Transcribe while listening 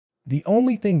The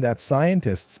only thing that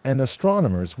scientists and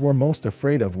astronomers were most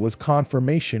afraid of was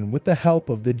confirmation with the help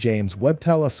of the James Webb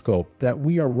Telescope that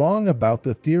we are wrong about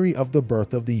the theory of the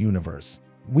birth of the universe.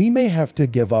 We may have to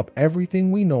give up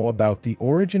everything we know about the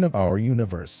origin of our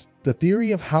universe. The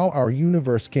theory of how our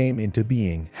universe came into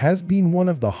being has been one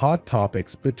of the hot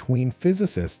topics between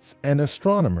physicists and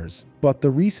astronomers, but the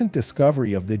recent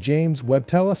discovery of the James Webb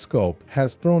Telescope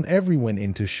has thrown everyone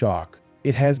into shock.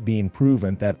 It has been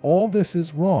proven that all this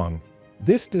is wrong.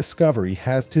 This discovery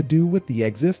has to do with the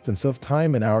existence of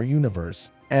time in our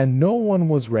universe, and no one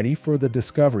was ready for the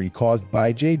discovery caused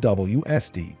by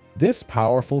JWST. This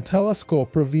powerful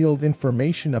telescope revealed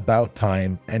information about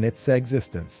time and its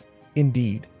existence.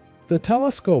 Indeed, the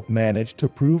telescope managed to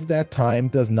prove that time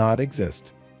does not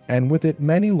exist, and with it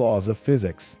many laws of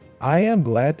physics. I am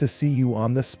glad to see you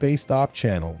on the SpaceTop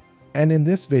channel. And in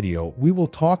this video, we will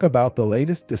talk about the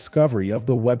latest discovery of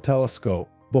the Webb telescope.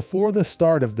 Before the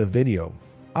start of the video,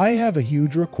 I have a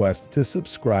huge request to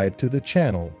subscribe to the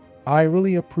channel. I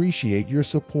really appreciate your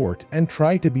support and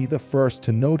try to be the first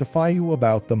to notify you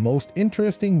about the most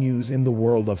interesting news in the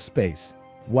world of space.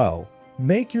 Well,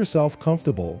 make yourself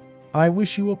comfortable. I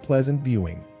wish you a pleasant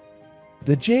viewing.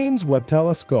 The James Webb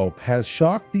Telescope has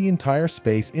shocked the entire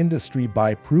space industry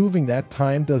by proving that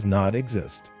time does not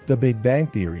exist. The Big Bang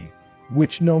Theory,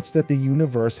 which notes that the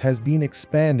universe has been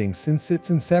expanding since its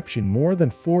inception more than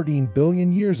 14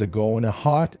 billion years ago in a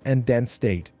hot and dense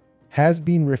state, has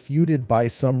been refuted by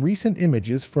some recent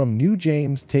images from New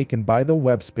James taken by the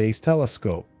Webb Space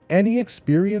Telescope. Any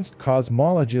experienced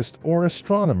cosmologist or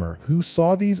astronomer who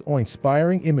saw these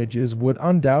awe-inspiring images would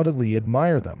undoubtedly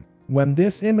admire them. When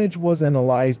this image was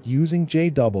analyzed using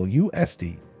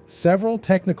JWST, several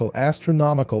technical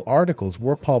astronomical articles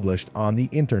were published on the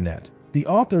internet. The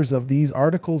authors of these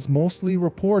articles mostly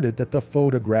reported that the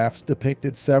photographs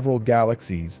depicted several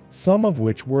galaxies, some of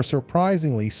which were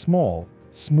surprisingly small,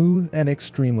 smooth, and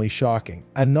extremely shocking.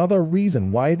 Another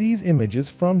reason why these images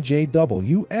from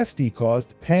JWST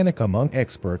caused panic among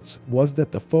experts was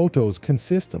that the photos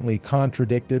consistently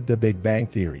contradicted the Big Bang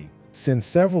Theory. Since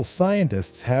several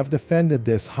scientists have defended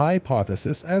this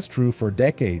hypothesis as true for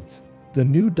decades, the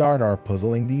new data are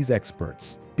puzzling these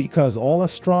experts, because all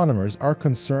astronomers are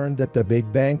concerned that the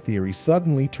Big Bang Theory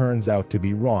suddenly turns out to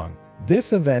be wrong.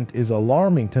 This event is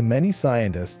alarming to many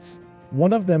scientists.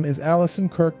 One of them is Alison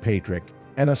Kirkpatrick,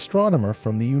 an astronomer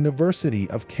from the University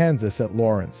of Kansas at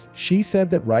Lawrence. She said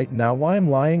that right now I'm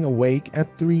lying awake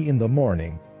at 3 in the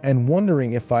morning and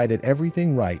wondering if I did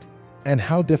everything right, and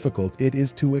how difficult it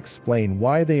is to explain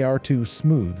why they are too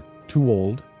smooth, too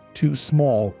old, too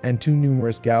small, and too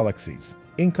numerous galaxies,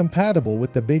 incompatible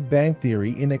with the Big Bang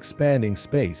Theory in expanding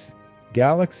space.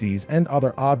 Galaxies and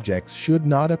other objects should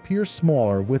not appear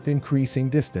smaller with increasing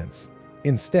distance.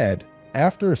 Instead,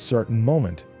 after a certain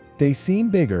moment, they seem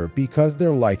bigger because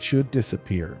their light should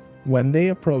disappear. When they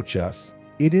approach us,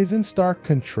 it is in stark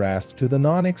contrast to the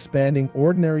non-expanding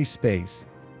ordinary space,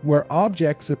 where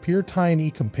objects appear tiny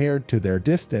compared to their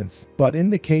distance, but in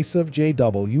the case of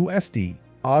JWST,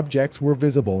 objects were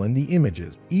visible in the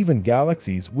images. Even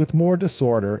galaxies with more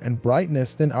disorder and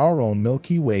brightness than our own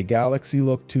Milky Way galaxy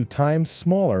look 2 times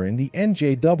smaller in the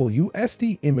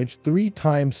NJWST image, 3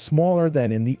 times smaller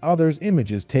than in the others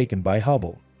images taken by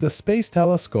Hubble. The Space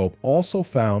Telescope also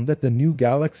found that the new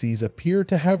galaxies appear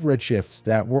to have redshifts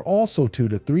that were also 2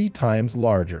 to 3 times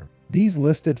larger. These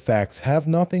listed facts have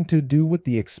nothing to do with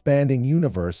the expanding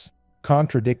universe,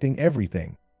 contradicting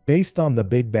everything. Based on the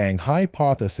Big Bang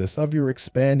hypothesis of your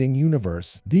expanding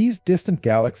universe, these distant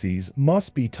galaxies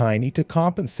must be tiny to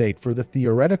compensate for the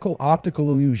theoretical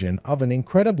optical illusion of an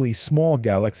incredibly small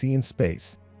galaxy in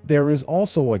space. There is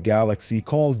also a galaxy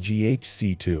called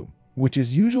GHC2, which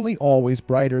is usually always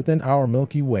brighter than our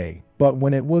Milky Way, but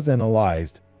when it was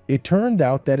analyzed, it turned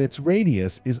out that its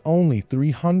radius is only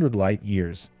 300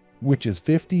 light-years, which is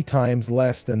 50 times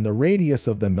less than the radius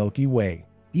of the Milky Way.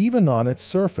 Even on its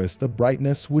surface, the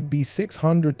brightness would be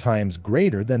 600 times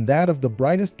greater than that of the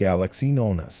brightest galaxy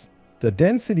known as. The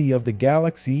density of the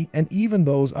galaxy and even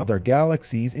those other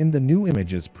galaxies in the new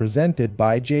images presented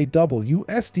by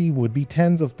JWST would be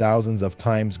tens of thousands of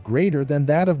times greater than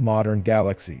that of modern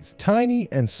galaxies. Tiny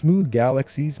and smooth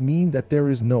galaxies mean that there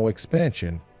is no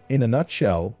expansion. In a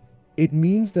nutshell, it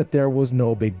means that there was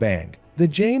no Big Bang. The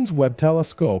James Webb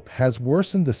Telescope has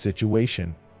worsened the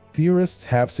situation. Theorists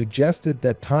have suggested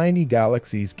that tiny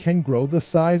galaxies can grow the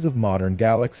size of modern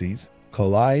galaxies,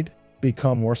 collide,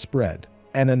 become more spread.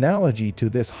 An analogy to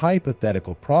this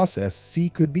hypothetical process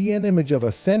could be an image of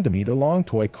a centimeter-long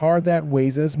toy car that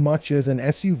weighs as much as an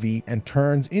SUV and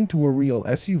turns into a real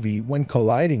SUV when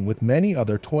colliding with many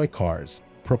other toy cars.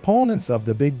 proponents of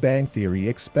the Big Bang Theory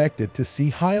expected to see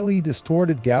highly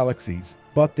distorted galaxies,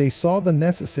 but they saw the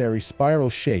necessary spiral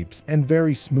shapes and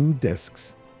very smooth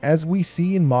disks, as we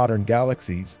see in modern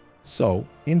galaxies. So,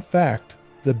 in fact,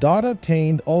 the data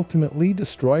obtained ultimately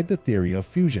destroyed the theory of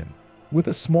fusion. With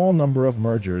a small number of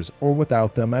mergers or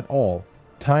without them at all,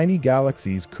 tiny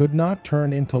galaxies could not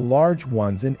turn into large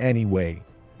ones in any way.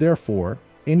 Therefore,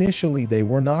 initially they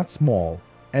were not small,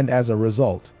 and as a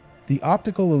result, the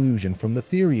optical illusion from the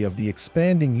theory of the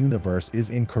expanding universe is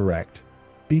incorrect.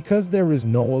 Because there is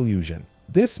no illusion,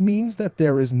 this means that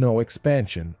there is no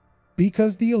expansion.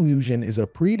 Because the illusion is a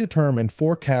predetermined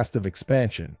forecast of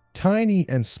expansion, tiny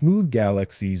and smooth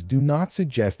galaxies do not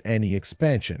suggest any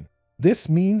expansion. This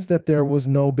means that there was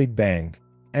no Big Bang,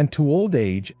 and too old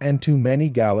age and too many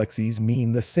galaxies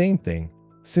mean the same thing,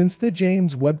 since the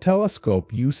James Webb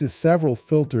Telescope uses several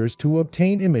filters to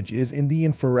obtain images in the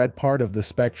infrared part of the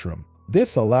spectrum.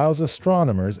 This allows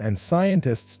astronomers and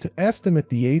scientists to estimate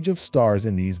the age of stars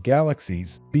in these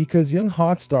galaxies, because young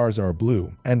hot stars are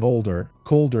blue, and older,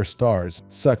 colder stars,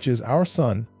 such as our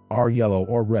Sun, are yellow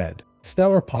or red.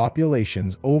 Stellar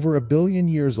populations over 1 billion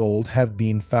years old have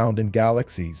been found in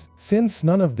galaxies, since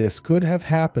none of this could have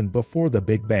happened before the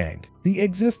Big Bang. The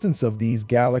existence of these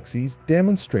galaxies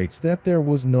demonstrates that there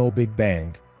was no Big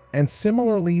Bang, and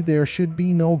similarly there should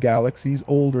be no galaxies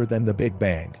older than the Big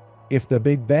Bang. If the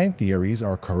Big Bang theories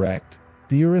are correct,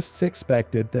 theorists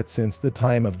expected that since the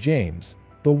time of James,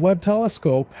 the Webb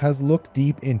telescope has looked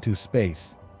deep into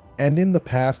space, and in the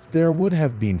past there would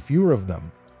have been fewer of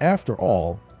them. After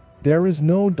all, there is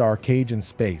no dark age in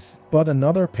space, but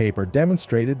another paper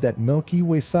demonstrated that Milky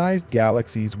Way-sized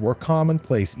galaxies were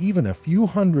commonplace even a few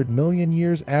 100 million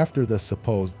years after the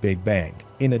supposed Big Bang.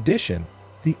 In addition,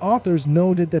 the authors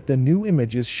noted that the new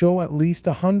images show at least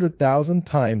 100,000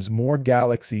 times more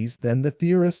galaxies than the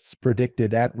theorists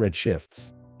predicted at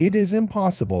redshifts. It is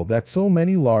impossible that so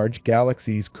many large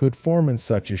galaxies could form in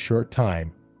such a short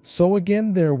time. So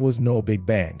again, there was no Big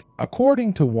Bang.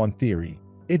 According to one theory,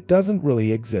 it doesn't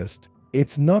really exist.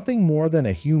 It's nothing more than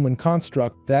a human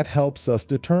construct that helps us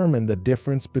determine the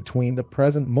difference between the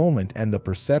present moment and the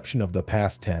perception of the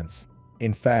past tense.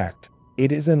 In fact,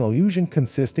 it is an illusion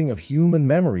consisting of human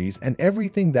memories and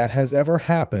everything that has ever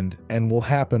happened and will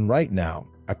happen right now.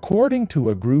 According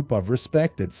to a group of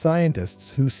respected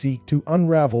scientists who seek to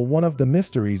unravel one of the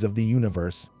mysteries of the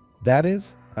universe, that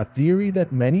is, a theory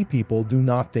that many people do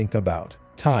not think about: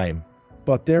 time.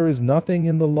 But there is nothing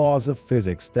in the laws of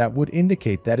physics that would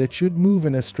indicate that it should move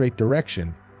in a straight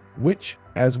direction, which,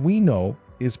 as we know,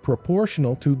 is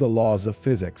proportional to the laws of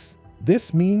physics.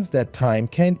 This means that time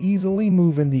can easily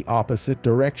move in the opposite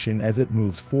direction as it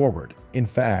moves forward. In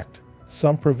fact,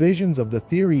 some provisions of the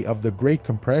theory of the Great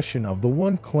Compression of the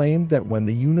one claim that when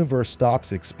the universe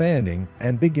stops expanding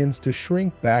and begins to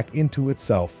shrink back into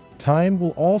itself, time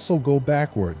will also go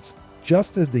backwards.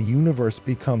 Just as the universe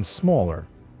becomes smaller,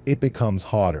 it becomes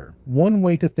hotter. One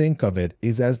way to think of it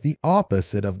is as the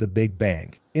opposite of the Big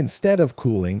Bang. Instead of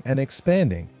cooling and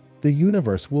expanding, the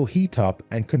universe will heat up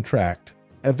and contract.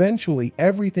 Eventually,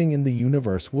 everything in the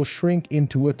universe will shrink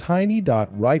into a tiny dot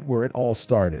right where it all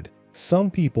started.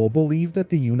 Some people believe that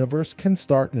the universe can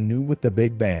start anew with the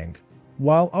Big Bang,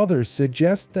 while others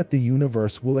suggest that the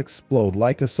universe will explode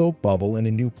like a soap bubble in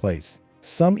a new place.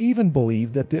 Some even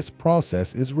believe that this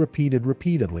process is repeated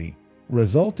repeatedly,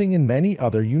 resulting in many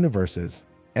other universes,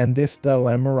 and this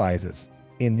dilemma arises.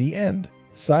 In the end,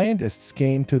 scientists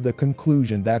came to the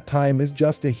conclusion that time is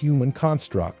just a human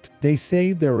construct. They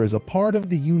say there is a part of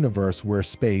the universe where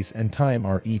space and time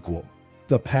are equal.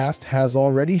 The past has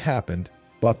already happened,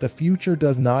 but the future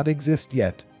does not exist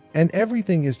yet, and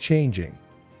everything is changing.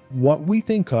 What we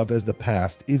think of as the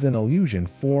past is an illusion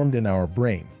formed in our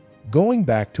brain. Going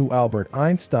back to Albert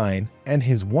Einstein and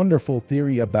his wonderful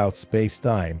theory about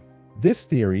space-time, this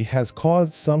theory has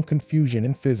caused some confusion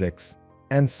in physics,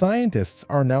 and scientists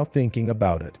are now thinking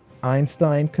about it.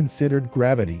 Einstein considered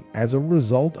gravity as a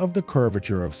result of the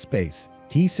curvature of space.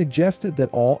 He suggested that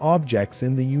all objects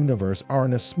in the universe are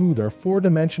in a smoother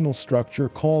four-dimensional structure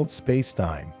called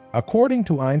space-time. According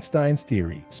to Einstein's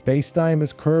theory, space-time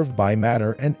is curved by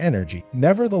matter and energy.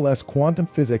 Nevertheless, quantum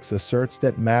physics asserts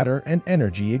that matter and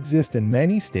energy exist in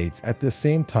many states at the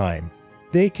same time.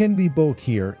 They can be both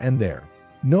here and there.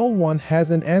 No one has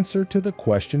an answer to the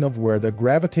question of where the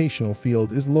gravitational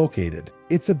field is located.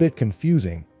 It's a bit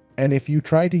confusing, and if you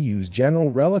try to use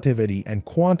general relativity and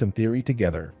quantum theory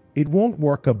together, it won't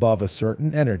work above a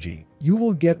certain energy. You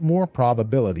will get more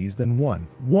probabilities than one.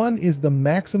 One is the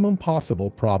maximum possible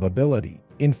probability.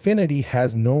 Infinity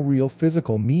has no real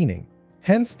physical meaning.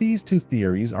 Hence, these two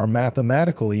theories are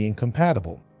mathematically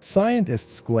incompatible.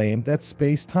 Scientists claim that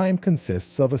space-time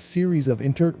consists of a series of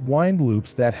intertwined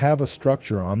loops that have a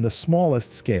structure on the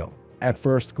smallest scale. At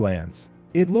first glance,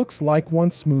 it looks like one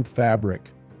smooth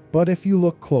fabric, but if you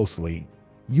look closely,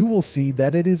 you will see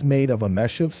that it is made of a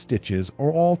mesh of stitches,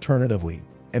 or alternatively,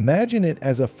 imagine it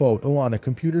as a photo on a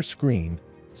computer screen.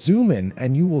 Zoom in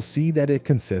and you will see that it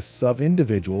consists of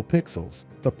individual pixels.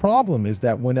 The problem is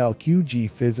that when LQG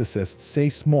physicists say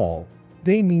small,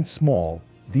 they mean small.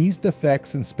 These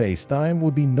defects in spacetime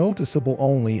would be noticeable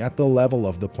only at the level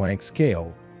of the Planck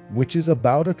scale, which is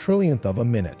about a trillionth of a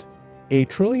minute. A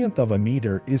trillionth of a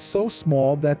meter is so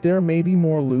small that there may be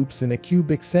more loops in a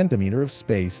cubic centimeter of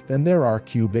space than there are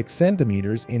cubic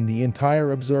centimeters in the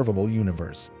entire observable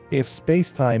universe. If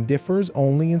spacetime differs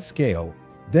only in scale,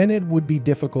 then it would be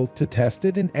difficult to test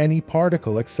it in any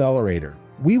particle accelerator.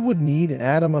 We would need an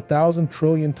atom 1,000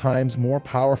 trillion times more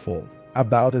powerful,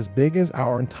 about as big as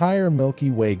our entire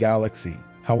Milky Way galaxy.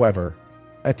 However,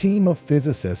 a team of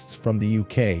physicists from the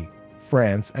UK,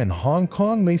 France, and Hong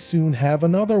Kong may soon have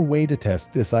another way to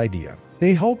test this idea.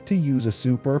 They hope to use a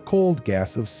super cold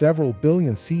gas of several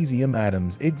billion cesium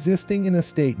atoms existing in a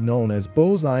state known as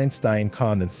Bose-Einstein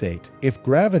condensate. If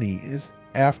gravity is,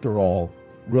 after all,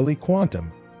 really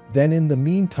quantum, then in the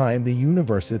meantime the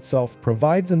universe itself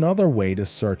provides another way to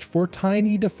search for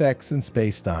tiny defects in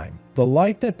spacetime. The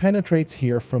light that penetrates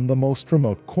here from the most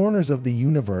remote corners of the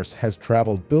universe has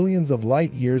traveled billions of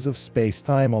light years of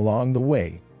spacetime along the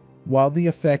way, while the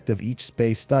effect of each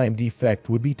spacetime defect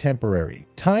would be temporary.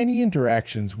 Tiny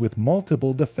interactions with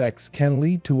multiple defects can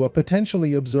lead to a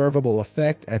potentially observable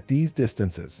effect at these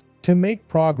distances. To make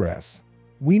progress,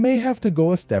 we may have to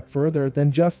go a step further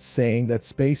than just saying that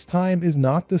spacetime is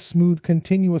not the smooth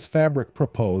continuous fabric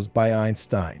proposed by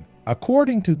Einstein.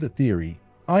 According to the theory,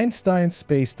 Einstein's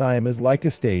spacetime is like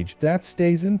a stage that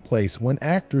stays in place when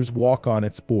actors walk on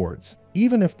its boards.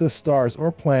 Even if the stars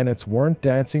or planets weren't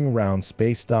dancing around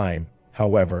spacetime,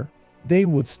 however, they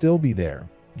would still be there.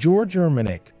 George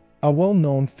Erroneous, a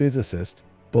well-known physicist,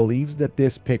 believes that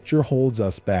this picture holds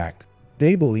us back.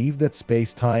 They believe that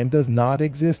spacetime does not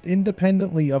exist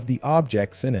independently of the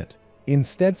objects in it.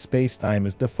 Instead, spacetime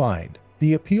is defined.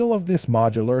 The appeal of this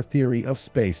modular theory of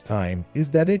spacetime is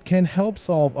that it can help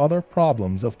solve other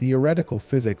problems of theoretical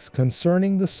physics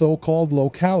concerning the so-called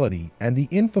locality and the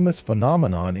infamous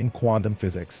phenomenon in quantum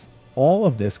physics. All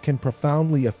of this can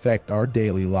profoundly affect our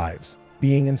daily lives.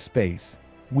 Being in space,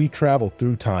 we travel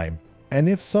through time, and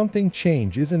if something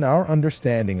changes in our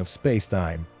understanding of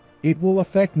spacetime, it will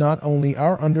affect not only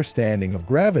our understanding of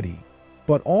gravity,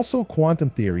 but also quantum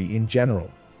theory in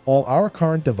general. All our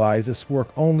current devices work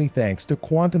only thanks to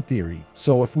quantum theory,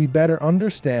 so if we better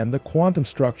understand the quantum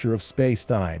structure of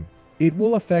space-time, it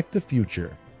will affect the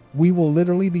future. We will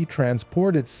literally be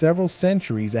transported several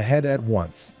centuries ahead at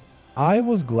once. I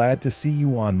was glad to see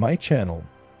you on my channel.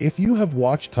 If you have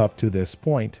watched up to this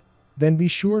point, then be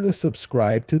sure to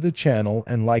subscribe to the channel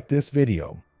and like this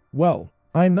video. Well,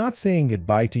 I'm not saying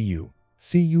goodbye to you.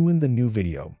 See you in the new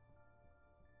video.